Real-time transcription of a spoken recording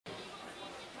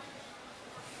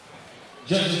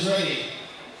Judges ready.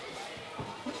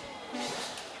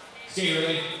 Skate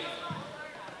ready.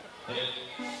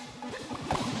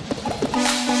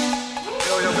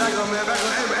 Yo, back up, man, back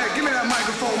up. Hey, give me that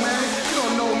microphone, man. You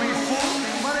don't know me, fool.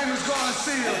 My name is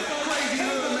Garcia. Crazy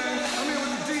hood, man. I'm here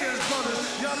with the Diaz brothers.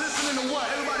 Y'all listening to what?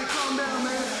 Everybody calm down,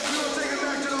 man. We're gonna take it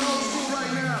back to the old school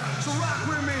right now. So rock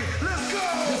with me. Let's go!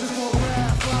 This is for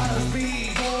rap, flyers,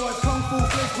 b-boys, kung fu,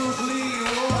 flicks, Bruce Lee,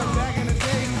 Roy. Back in the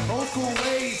day, old school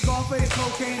ways, Scarface,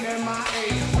 cocaine, and my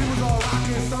age. We was all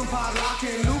rocking, some pot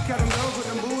locking. Luke had them girls with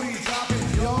them booties dropping.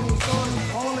 Young sons,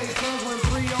 all they sons when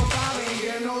 305 ain't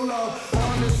get no love.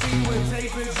 On the scene with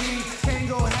tapered jeans,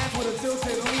 Kango hats with a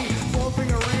tilted lean.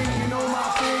 Four-finger ring, you know my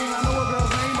thing. I know a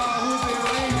girl's name by who's it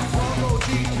ring. Bronco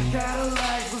Jeep,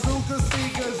 Cadillac, bazooka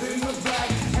speakers in the back,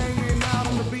 hanging out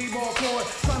on the b-ball court,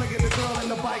 trying to get the girl in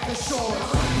the biker shorts.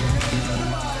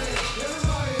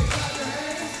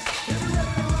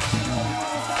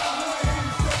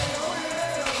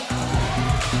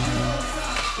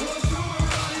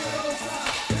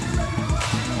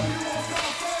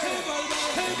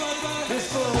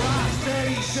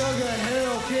 Sugar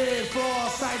Hill, Kid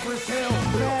Frost, Cypress Hill,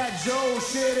 Bad Joe,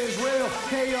 shit is real.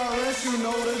 KRS, you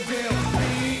know the deal.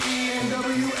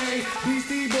 B-E-N-W-A,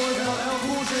 Beastie Boys, LL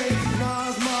Cool J,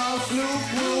 Nas, Mob, Snoop,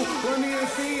 Rue, Run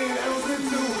DMC, and Elton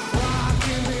too.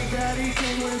 Rockin' Big Daddy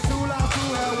King, when Too Loud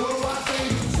Crew had worldwide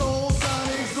fame. Soul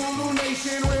Sonic, Zulu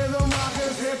Nation, Rhythm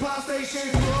Rockers, Hip Hop Station,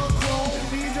 Crook Chrome,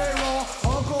 DJ Raw,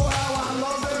 Uncle Al, I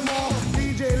love them all.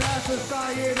 DJ Last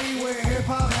Society, when hip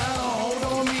hop had a hold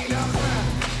on me. Now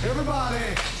clap, everybody,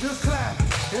 just clap.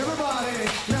 Everybody,